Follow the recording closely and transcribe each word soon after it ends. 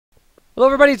Hello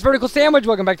everybody, it's VerticalSandwich.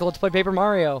 Welcome back to Let's Play Paper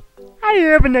Mario. I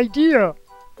have an idea.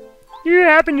 You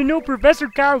happen to know Professor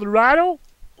Colorado?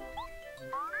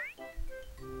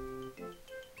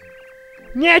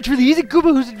 Naturally, he's a Koopa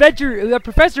who's a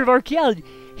professor of archaeology.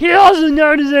 He's also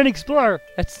known as an explorer.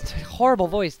 That's a horrible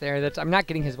voice there. I'm not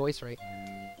getting his voice right.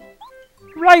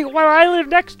 Right, well, I live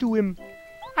next to him.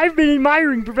 I've been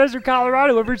admiring Professor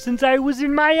Colorado ever since I was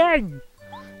in my egg.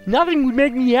 Nothing would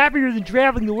make me happier than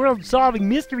traveling the world solving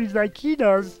mysteries like he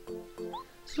does.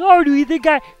 So, do you think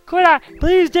could I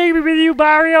please take me with you,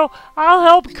 Mario? I'll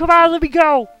help. Come on, let me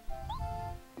go.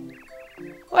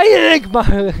 What do you think,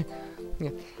 Mario?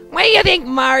 What do you think,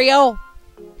 Mario?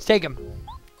 Let's take him.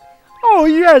 Oh,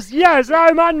 yes,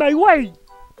 I'm on my way.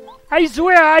 I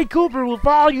swear I, Cooper, will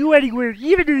follow you anywhere,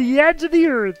 even to the ends of the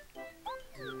earth.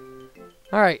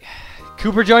 Alright.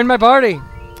 Cooper joined my party.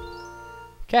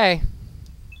 Okay.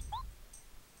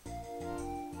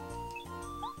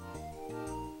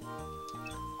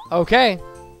 Okay.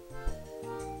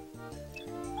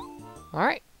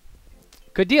 Alright.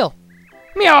 Good deal.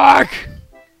 Meowk!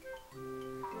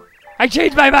 I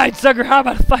changed my mind, sucker. How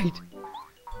about a fight?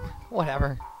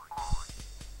 Whatever.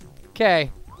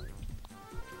 Okay.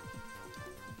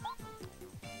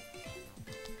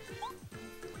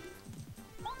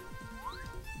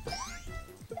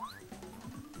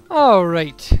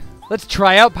 Alright. Let's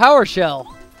try out Power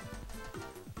Shell.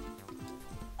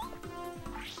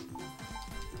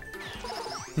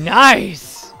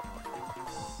 Nice!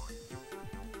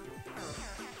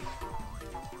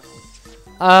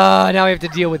 Now we have to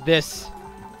deal with this.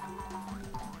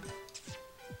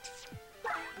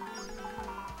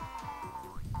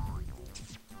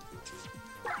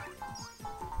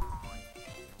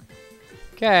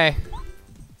 Okay.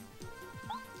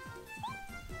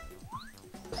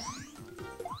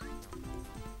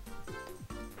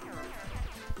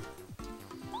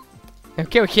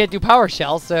 Okay, we can't do Power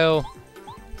Shell, so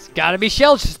it's gotta be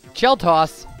shell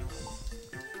toss.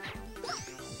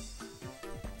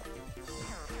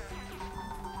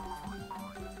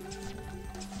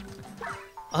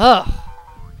 Ugh.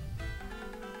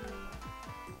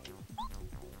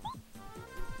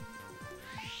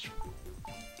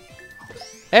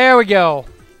 There we go.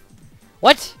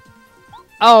 What?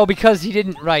 Oh, because he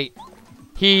didn't write.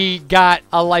 He got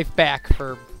a life back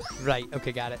for right.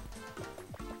 Okay, got it.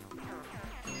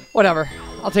 Whatever.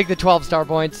 I'll take the 12 star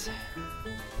points.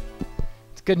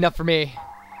 It's good enough for me.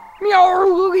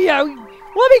 Meow, meow.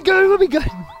 We'll be good, we'll be good.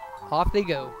 Off they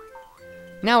go.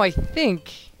 Now I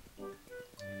think...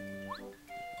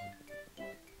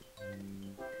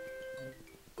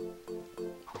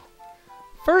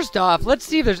 First off, let's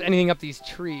see if there's anything up these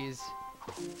trees.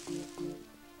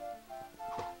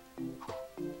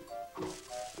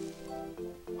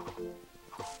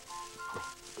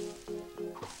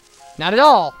 Not at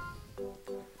all.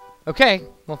 Okay,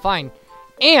 well fine.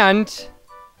 And...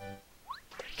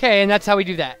 Okay, and that's how we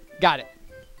do that. Got it.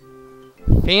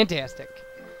 Fantastic.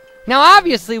 Now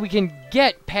obviously we can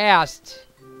get past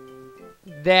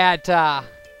that,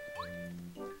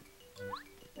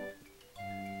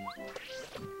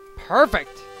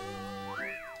 Perfect.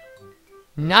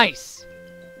 Nice.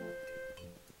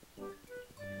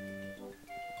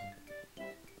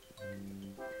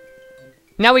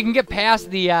 Now we can get past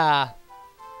the,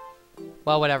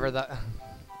 well, whatever,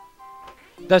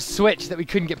 the switch that we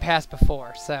couldn't get past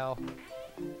before, so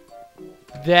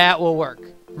that will work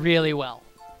really well.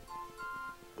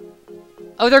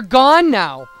 Oh, they're gone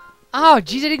now. Oh,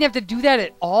 geez, I didn't have to do that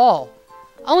at all.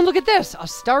 Oh, and look at this, a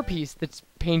star piece that's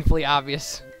painfully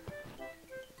obvious.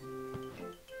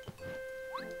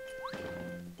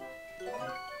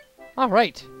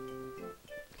 Alright.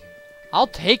 I'll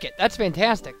take it. That's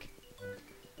fantastic.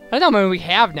 I don't know how many we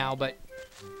have now, but...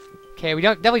 Okay, we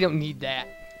definitely don't need that.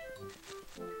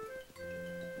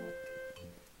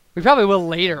 We probably will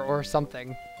later or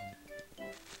something.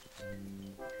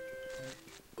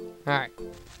 Alright.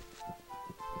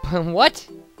 What?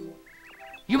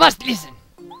 You must listen!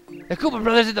 The Koopa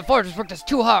Brothers at the fortress worked us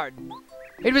too hard.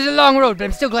 It was a long road, but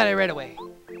I'm still glad I ran away.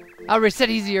 I'd rest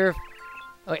easier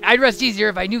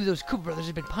if I knew those Koopa Brothers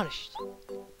had been punished.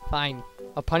 Fine.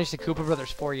 I'll punish the Koopa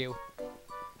Brothers for you.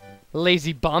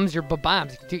 Lazy bums, you're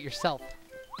bombs. You can do it yourself.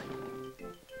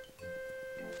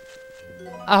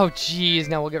 Oh, jeez.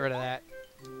 Now we'll get rid of that.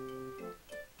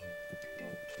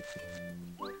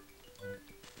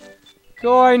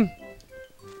 Going.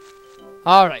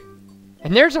 Alright.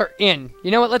 And there's our inn.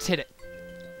 You know what? Let's hit it.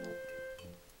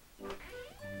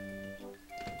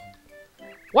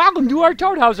 Welcome to our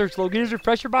Toad House. Our slogan is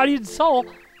refresh your body and soul.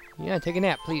 Yeah, take a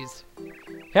nap, please.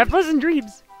 Have pleasant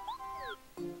dreams.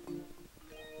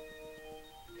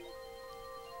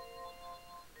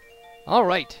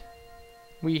 Alright.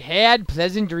 We had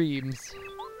pleasant dreams.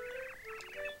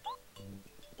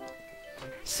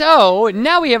 So,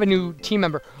 now we have a new team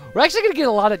member. We're actually going to get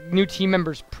a lot of new team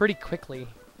members pretty quickly.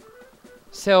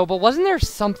 So, but wasn't there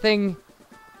something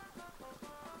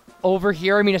over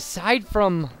here? I mean, aside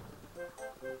from...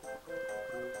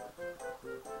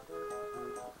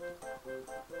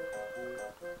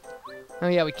 Oh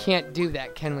yeah, we can't do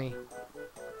that, can we?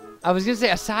 I was going to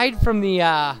say, aside from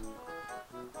the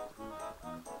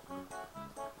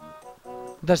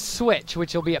switch,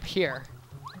 which will be up here.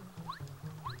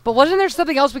 But wasn't there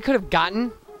something else we could have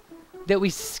gotten that we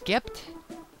skipped?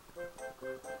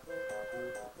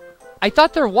 I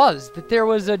thought there was. That there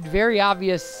was a very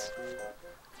obvious...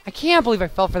 I can't believe I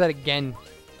fell for that again.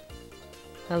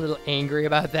 I'm a little angry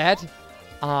about that.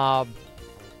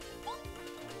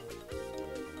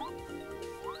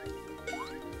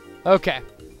 Okay.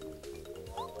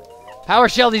 Power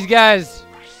shell these guys.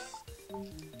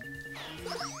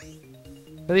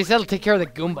 At least that'll take care of the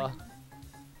Goomba.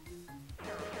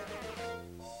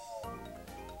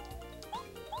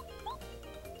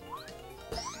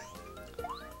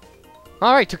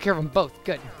 Alright, took care of them both.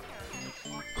 Good.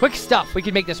 Quick stuff. We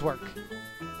can make this work.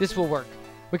 This will work.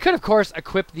 We could, of course,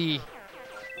 equip the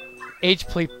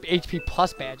HP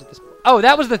Plus badge at this point. Oh,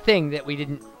 that was the thing that we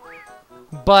didn't...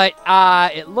 But,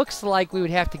 it looks like we would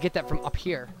have to get that from up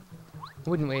here.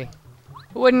 Wouldn't we?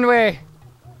 Wouldn't we?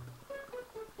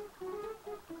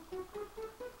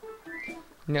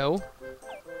 No.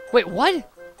 Wait,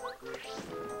 what?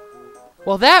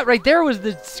 Well, that right there was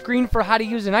the screen for how to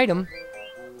use an item.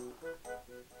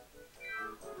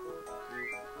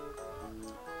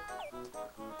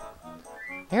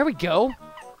 There we go.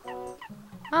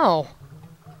 Oh.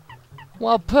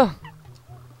 Well,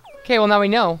 okay, well, now we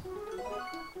know.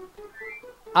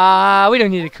 We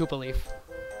don't need a Koopa Leaf.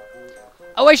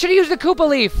 Oh, I should have used the Koopa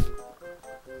Leaf!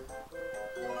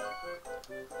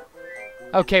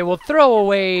 Okay, we'll throw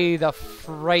away the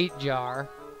Fright Jar.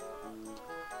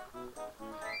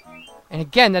 And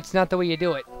again, that's not the way you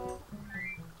do it.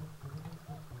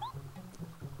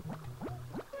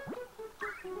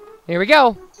 Here we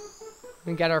go!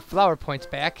 We got our flower points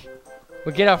back.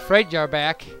 We get our Fright Jar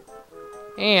back.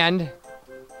 And...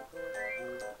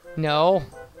 No.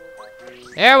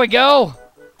 There we go!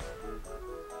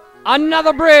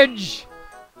 Another bridge!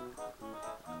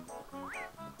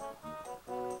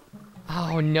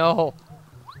 Oh no.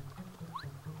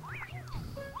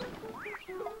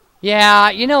 Yeah,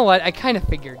 you know what? I kind of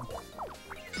figured.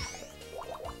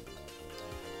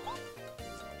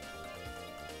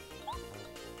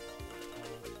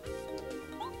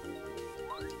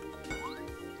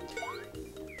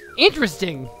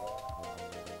 Interesting!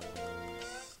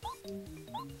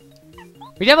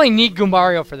 We definitely need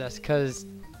Goombario for this, because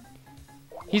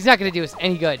he's not going to do us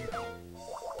any good.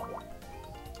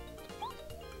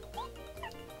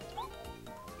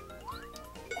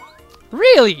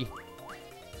 Really?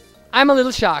 I'm a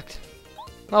little shocked.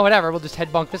 Oh, whatever. We'll just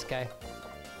head bonk this guy.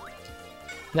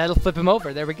 That'll flip him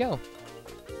over. There we go.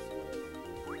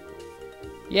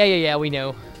 Yeah, we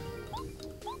know.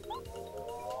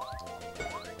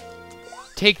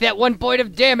 Take that 1 point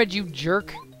of damage, you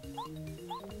jerk.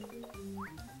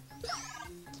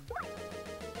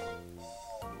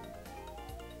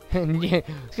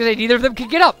 Because neither of them can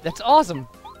get up. That's awesome.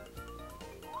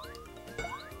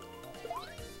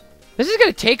 This is going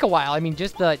to take a while. I mean,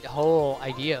 just the whole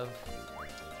idea of...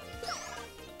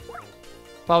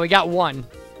 Well, we got one.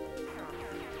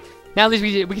 Now at least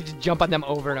we can just jump on them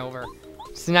over and over.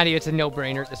 So now it's a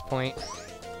no-brainer at this point.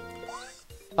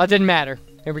 Oh, it didn't matter.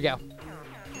 Here we go.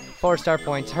 4 star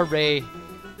points. Hooray.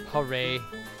 Hooray.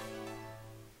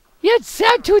 You don't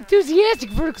sound too enthusiastic,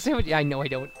 VerticalSandwich. Yeah, I know I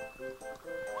don't.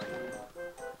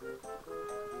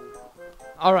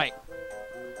 Alright.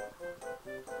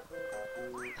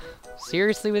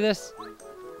 Seriously with this?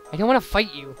 I don't want to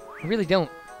fight you. I really don't.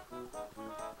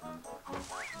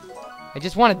 I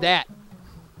just wanted that.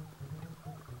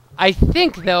 I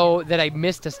think, though, that I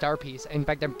missed a star piece. In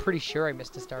fact, I'm pretty sure I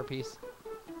missed a star piece.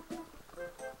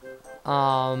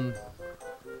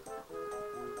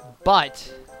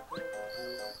 But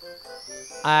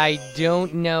I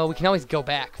don't know. We can always go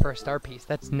back for a star piece.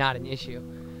 That's not an issue.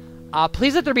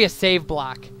 Please let there be a save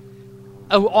block.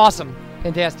 Oh, awesome.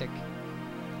 Fantastic.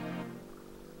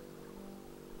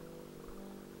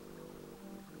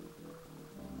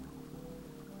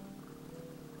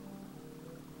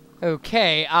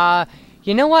 Okay,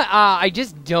 you know what? I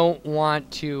just don't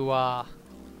want to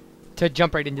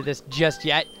jump right into this just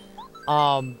yet.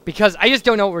 Because I just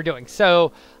don't know what we're doing.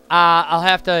 So, I'll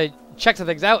have to check some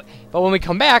things out. But when we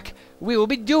come back, we will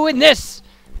be doing this!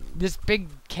 This big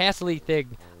castle-y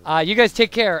thing. You guys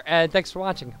take care, and thanks for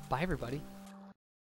watching. Bye, everybody.